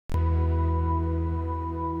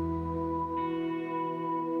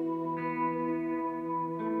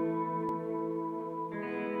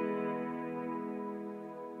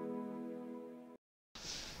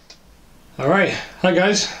Alright, hi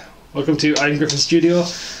guys, welcome to Iron Griffin Studio.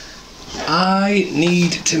 I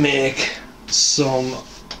need to make some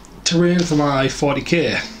terrain for my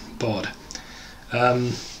 40k board.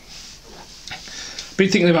 Been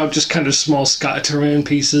thinking about just kind of small scatter terrain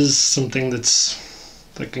pieces, something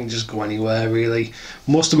that can just go anywhere really.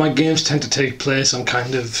 Most of my games tend to take place on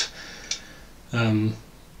kind of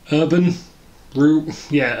urban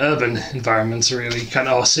environments really, kind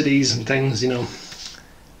of, or cities and things, you know.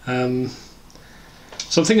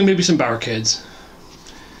 So I'm thinking maybe some barricades.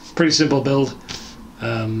 Pretty simple build,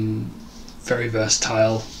 very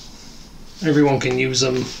versatile. Everyone can use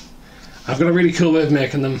them. I've got a really cool way of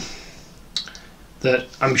making them that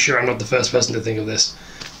I'm sure I'm not the first person to think of this,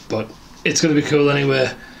 but it's going to be cool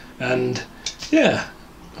anyway. And yeah,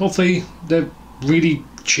 hopefully they're really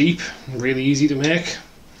cheap, really easy to make.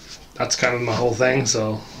 That's kind of my whole thing,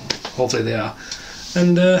 so hopefully they are.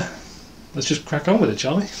 And let's just crack on with it,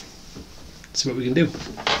 shall we? See what we can do.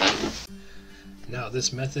 Now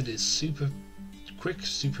this method is super quick,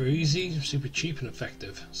 super easy, super cheap and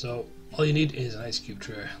effective. So all you need is an ice cube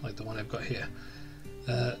tray like the one I've got here.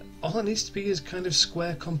 All it needs to be is kind of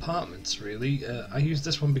square compartments really. I used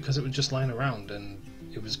this one because it was just lying around and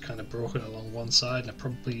it was kind of broken along one side and I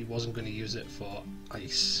probably wasn't going to use it for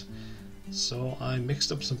ice. So I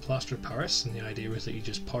mixed up some plaster of Paris, and the idea is that you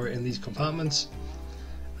just pour it in these compartments,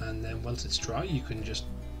 and then once it's dry you can just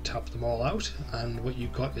tap them all out, and what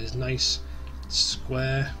you've got is nice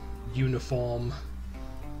square uniform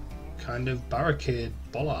kind of barricade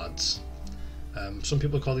bollards. Some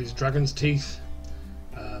people call these dragon's teeth,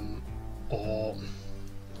 or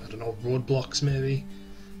I don't know, roadblocks maybe,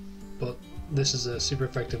 but this is a super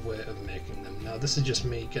effective way of making them. Now this is just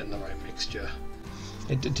me getting the right mixture.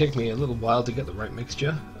 It did take me a little while to get the right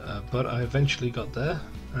mixture, but I eventually got there,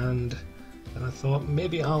 and then I thought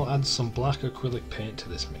maybe I'll add some black acrylic paint to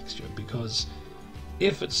this mixture, because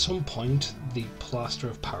if at some point the plaster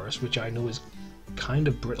of Paris, which I know is kind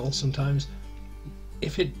of brittle sometimes,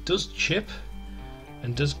 if it does chip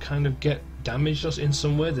and does kind of get damaged in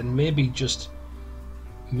some way, then maybe just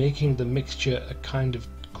making the mixture a kind of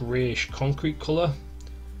greyish concrete colour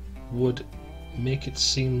would make it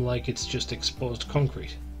seem like it's just exposed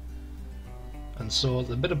concrete. And so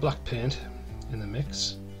the bit of black paint in the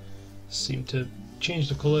mix seemed to change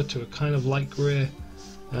the colour to a kind of light grey,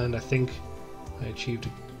 and I think I achieved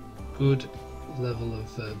a good level of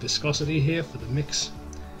viscosity here for the mix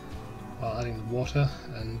while adding the water,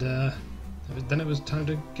 and then it was time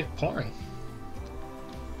to get pouring.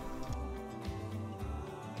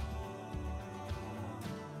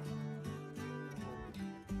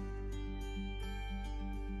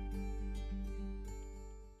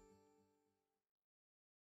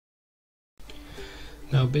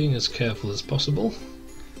 Now, being as careful as possible,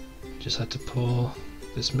 just had to pour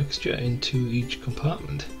this mixture into each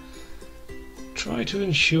compartment. Try to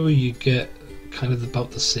ensure you get kind of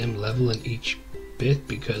about the same level in each bit,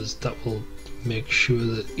 because that will make sure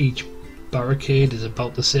that each barricade is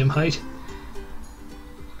about the same height.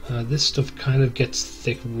 This stuff kind of gets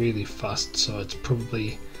thick really fast, so it's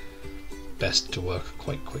probably best to work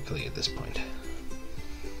quite quickly at this point.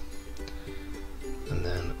 And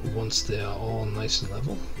then once they are all nice and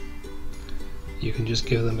level, you can just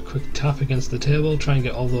give them a quick tap against the table, try and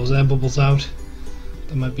get all those air bubbles out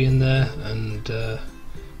that might be in there, and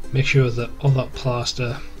make sure that all that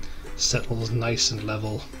plaster settles nice and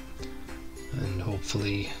level, and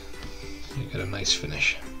hopefully you get a nice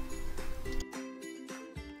finish.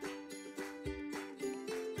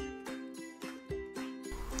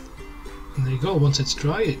 And there you go. Once it's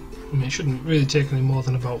dry, it shouldn't really take any more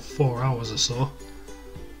than about 4 hours or so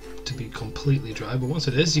to be completely dry, but once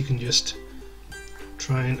it is, you can just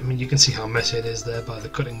try and, you can see how messy it is there by the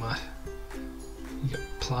cutting mat. You get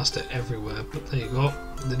plaster everywhere, but there you go.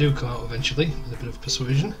 They do come out eventually with a bit of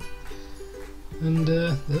persuasion, and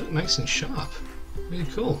they look nice and sharp. Really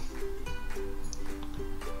cool.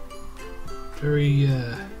 Very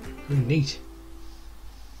neat.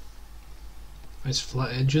 Nice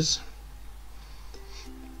flat edges.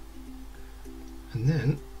 And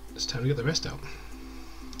then it's time to get the rest out.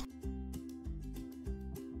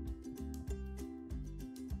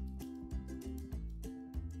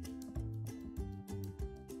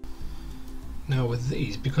 Now with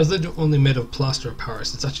these, because they're only made of plaster of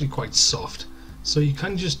Paris, it's actually quite soft, so you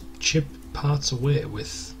can just chip parts away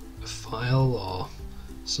with a file or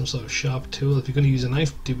some sort of sharp tool. If you're going to use a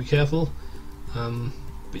knife, do be careful.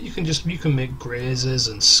 But you can make grazes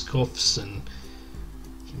and scuffs and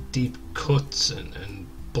deep cuts and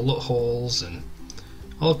bullet holes and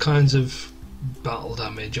all kinds of battle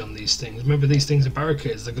damage on these things. Remember, these things are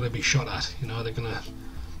barricades, they're going to be shot at, you know, they're going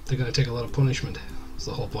they're going to take a lot of punishment. That's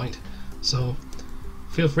the whole point. So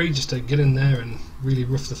feel free just to get in there and really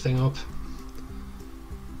rough the thing up,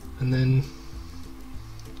 and then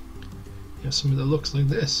you have something that looks like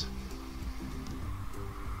this.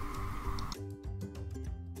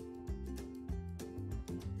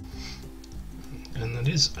 And it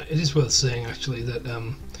is worth saying actually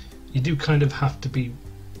that you do kind of have to be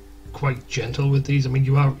quite gentle with these. I mean,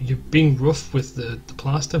 you're being rough with the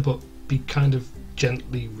plaster, but be kind of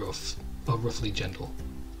gently rough, or roughly gentle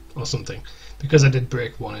or something, because I did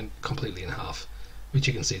break one completely in half, which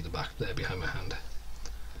you can see at the back there behind my hand.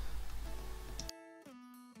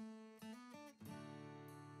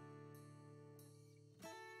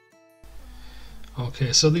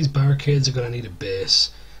 Okay, so these barricades are going to need a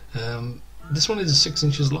base. This one is 6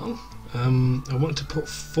 inches long. I want to put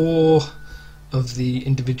 4 of the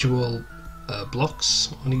individual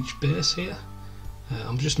blocks on each base here.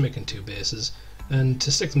 I'm just making 2 bases, and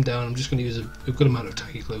to stick them down I'm just going to use a good amount of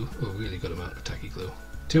tacky glue, or a really good amount of tacky glue.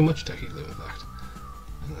 Too much tacky glue in fact.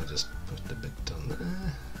 And I just put a bit on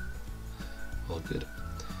there. All good.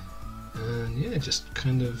 And yeah, just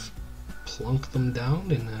kind of plonk them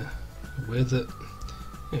down in a way that,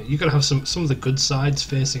 you know, you've got to have some of the good sides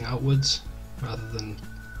facing outwards rather than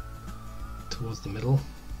towards the middle.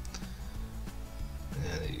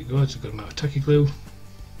 Yeah, there you go, it's a good amount of tacky glue.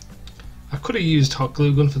 I could have used hot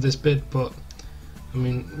glue gun for this bit, but I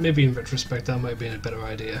mean, maybe in retrospect that might have been a better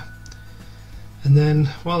idea. And then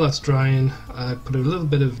while that's drying, I put a little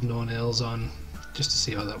bit of no nails on just to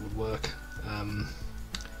see how that would work.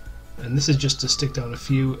 And this is just to stick down a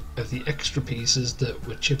few of the extra pieces that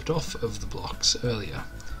were chipped off of the blocks earlier.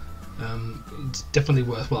 It's definitely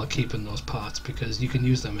worthwhile keeping those parts because you can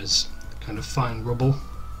use them as kind of fine rubble.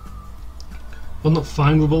 Well, not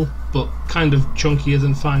fine rubble, but kind of chunkier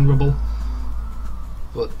than fine rubble.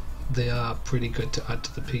 But they are pretty good to add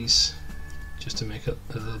to the piece, just to make it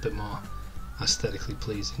a little bit more aesthetically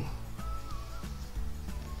pleasing.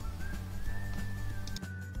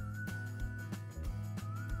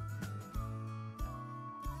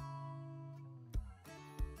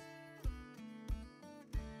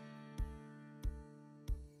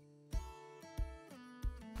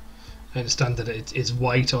 I understand that it's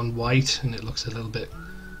white on white and it looks a little bit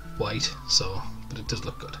white, so, but it does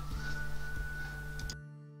look good.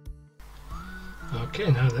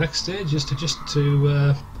 Okay, now the next stage is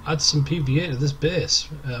to add some PVA to this base.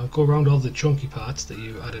 Go around all the chunky parts that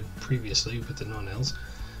you added previously with the no-nails,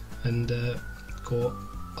 and go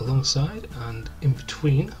alongside and in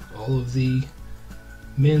between all of the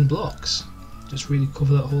main blocks. Just really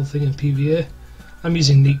cover that whole thing in PVA. I'm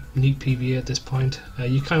using neat PVA at this point.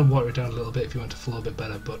 You can water it down a little bit if you want to flow a bit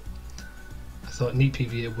better, but I thought neat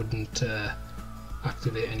PVA wouldn't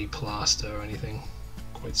activate any plaster or anything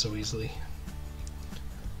quite so easily.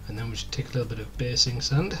 And then we should take a little bit of basing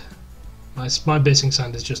sand. My basing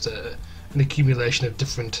sand is just an accumulation of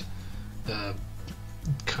different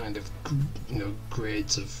kind of, you know,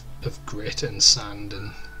 grades of grit and sand,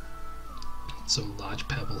 and some large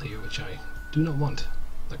pebble here which I do not want.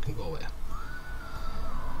 That can go away.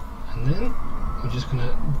 And then we're just going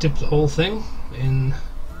to dip the whole thing in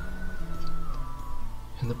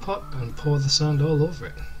the pot and pour the sand all over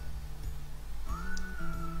it.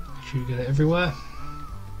 Make sure you get it everywhere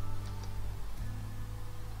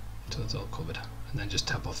until it's all covered, and then just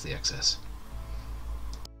tap off the excess.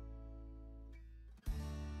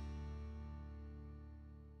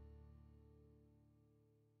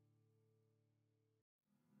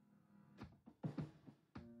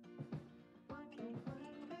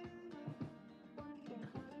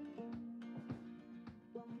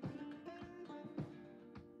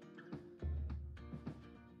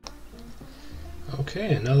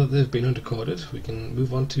 Okay, now that they've been undercoated, we can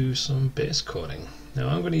move on to some base coating. Now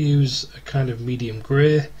I'm going to use a kind of medium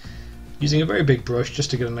grey, using a very big brush just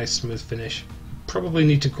to get a nice smooth finish. Probably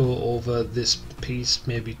need to go over this piece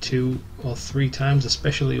maybe 2 or 3 times,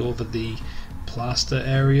 especially over the plaster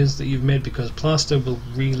areas that you've made, because plaster will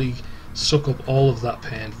really suck up all of that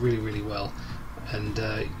paint really well, and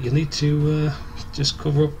you'll need to just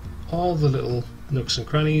cover up all the little nooks and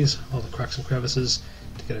crannies, all the cracks and crevices,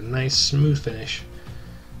 to get a nice smooth finish.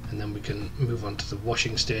 And then we can move on to the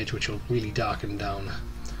washing stage, which will really darken down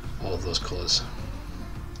all of those colours.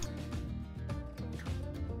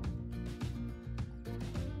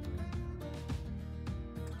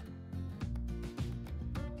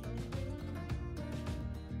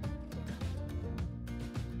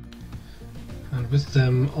 And with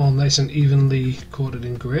them all nice and evenly coated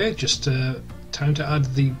in grey, just time to add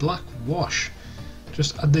the black wash.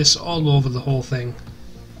 Just add this all over the whole thing.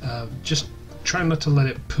 Just try not to let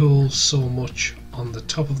it pool so much on the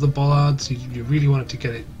top of the bollards. You really want it to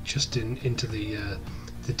get it just into the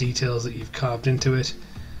details that you've carved into it.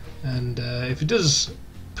 And if it does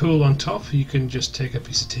pool on top, you can just take a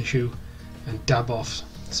piece of tissue and dab off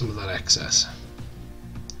some of that excess,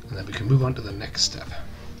 and then we can move on to the next step.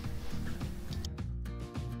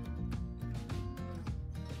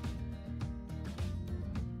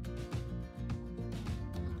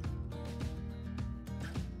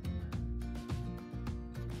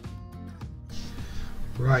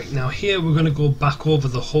 Right, now here we're going to go back over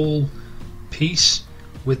the whole piece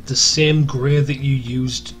with the same grey that you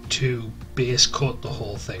used to base coat the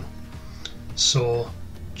whole thing. So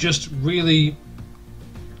just really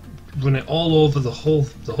run it all over the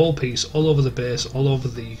whole piece, all over the base, all over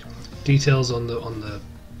the details on the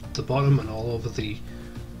bottom, and all over the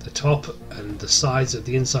top and the sides of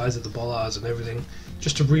the insides of the bollards and everything,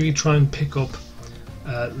 just to really try and pick up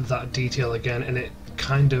that detail again, and it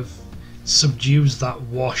kind of subdues that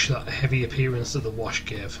wash, that heavy appearance that the wash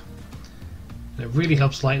gave. And it really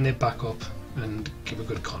helps lighten it back up and give a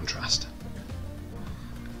good contrast.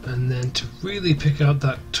 And then to really pick out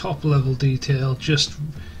that top level detail, just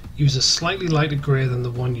use a slightly lighter grey than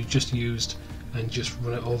the one you just used, and just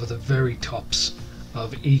run it over the very tops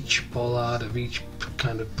of each bollard, of each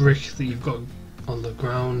kind of brick that you've got on the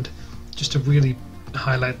ground, just to really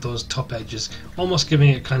highlight those top edges, almost giving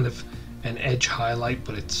it kind of an edge highlight,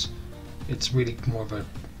 but it's really more of a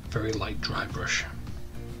very light dry brush.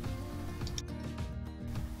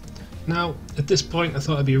 Now at this point I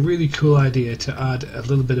thought it'd be a really cool idea to add a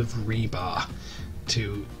little bit of rebar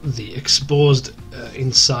to the exposed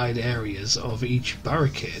inside areas of each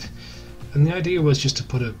barricade, and the idea was just to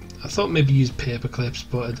put I thought maybe use paper clips,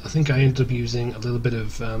 but I think I ended up using a little bit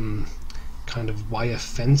of kind of wire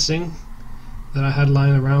fencing that I had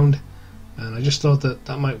lying around, and I just thought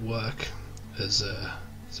that might work as a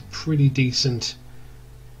pretty decent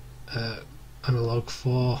analog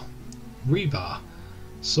for rebar.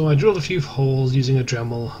 So I drilled a few holes using a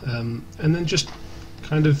Dremel, and then just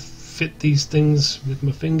kind of fit these things with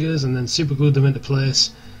my fingers and then super glued them into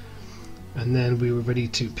place, and then we were ready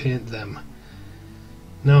to paint them.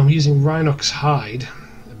 Now I'm using Rhinox hide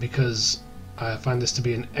because I find this to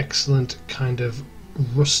be an excellent kind of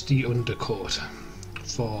rusty undercoat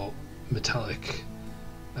for metallic,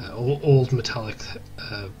 old metallic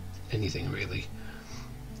anything really.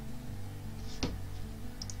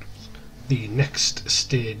 The next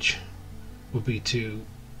stage will be to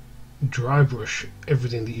dry brush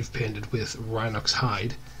everything that you've painted with Rhinox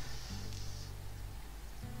hide,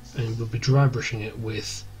 and we'll be dry brushing it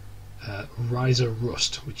with Riser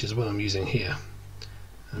Rust, which is what I'm using here.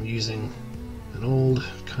 I'm using an old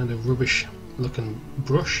kind of rubbish looking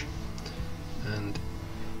brush, and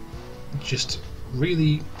just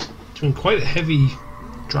really doing quite a heavy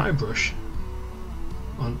dry brush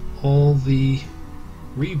on all the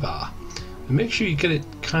rebar. And make sure you get it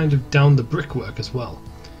kind of down the brickwork as well.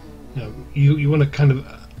 You want to kind of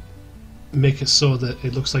make it so that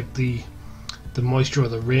it looks like the moisture or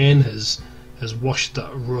the rain has washed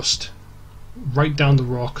that rust right down the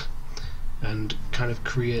rock and kind of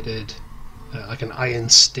created like an iron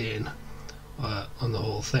stain on the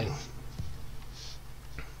whole thing.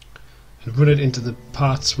 And run it into the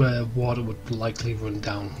parts where water would likely run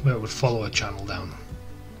down, where it would follow a channel down.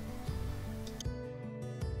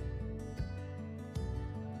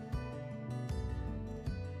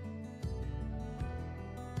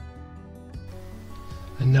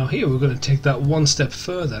 And now here we're going to take that one step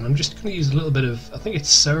further, and I'm just going to use a little bit of, I think it's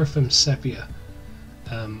Seraphim Sepia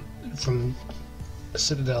from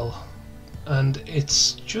Citadel, and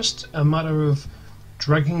it's just a matter of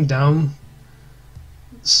dragging down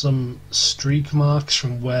some streak marks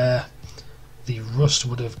from where the rust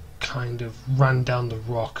would have kind of ran down the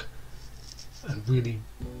rock and really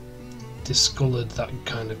discoloured that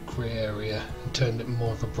kind of grey area and turned it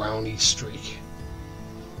more of a browny streak.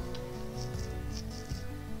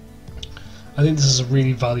 I think this is a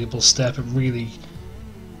really valuable step. It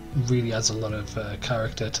really adds a lot of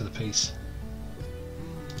character to the piece.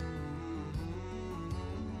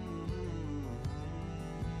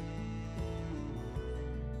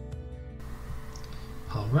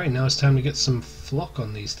 Alright, now it's time to get some flock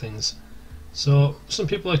on these things. So some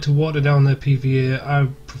people like to water down their PVA. I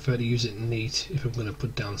prefer to use it neat if I'm going to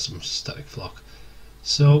put down some static flock.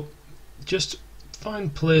 So just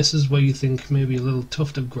find places where you think maybe a little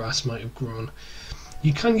tuft of grass might have grown.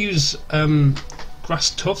 You can use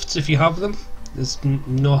grass tufts if you have them. There's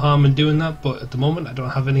no harm in doing that, but at the moment I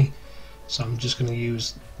don't have any, so I'm just going to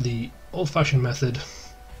use the old-fashioned method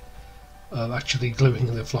of actually gluing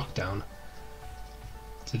the flock down.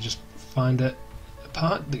 So just find a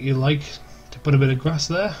part that you like to put a bit of grass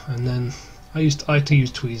there, and then I like to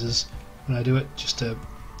use tweezers when I do it, just to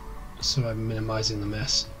so I'm minimising the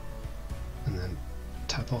mess, and then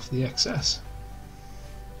tap off the excess.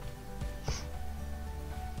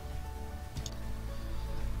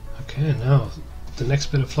 Okay, now the next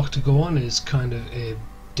bit of flock to go on is kind of a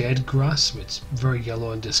dead grass. It's very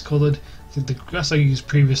yellow and discoloured. I think the grass I used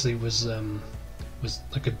previously was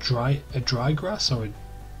like a dry grass, or a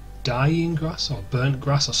dying grass, or burnt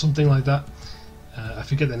grass, or something like that. I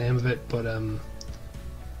forget the name of it, but a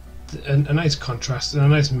nice contrast and a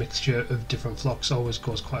nice mixture of different flocks always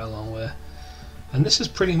goes quite a long way. And this is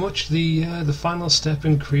pretty much the final step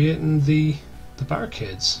in creating the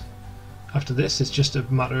barricades. After this, it's just a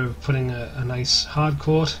matter of putting a nice hard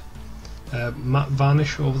coat, matte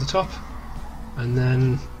varnish over the top, and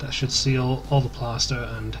then that should seal all the plaster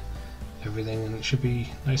and everything, and it should be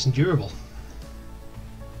nice and durable.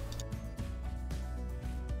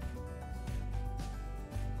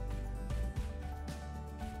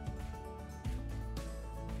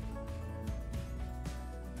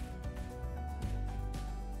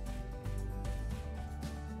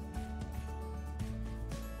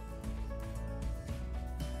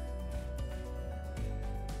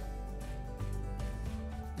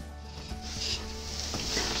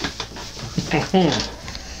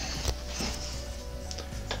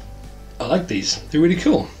 I like these, they're really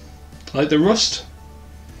cool. I like the rust,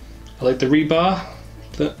 I like the rebar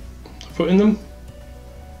that I put in them.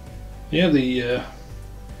 Yeah, they're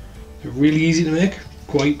really easy to make,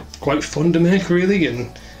 quite fun to make really,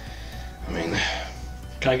 and I mean,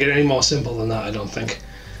 can't get any more simple than that, I don't think.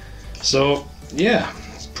 So yeah,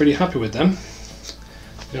 pretty happy with them.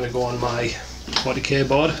 I'm going to go on my 40k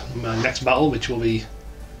board, my next battle, which will be,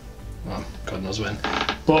 well, God knows when,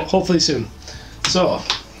 but hopefully soon. So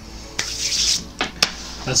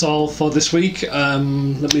that's all for this week.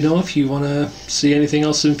 Let me know if you want to see anything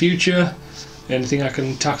else in future, anything I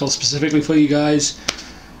can tackle specifically for you guys.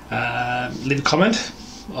 Leave a comment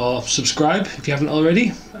or subscribe if you haven't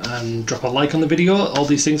already, and drop a like on the video. All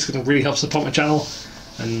these things can really help support my channel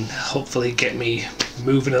and hopefully get me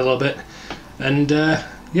moving a little bit. And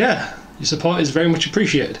yeah, your support is very much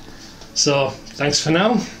appreciated. So thanks for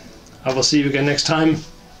now. I will see you again next time.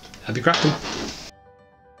 Happy crafting.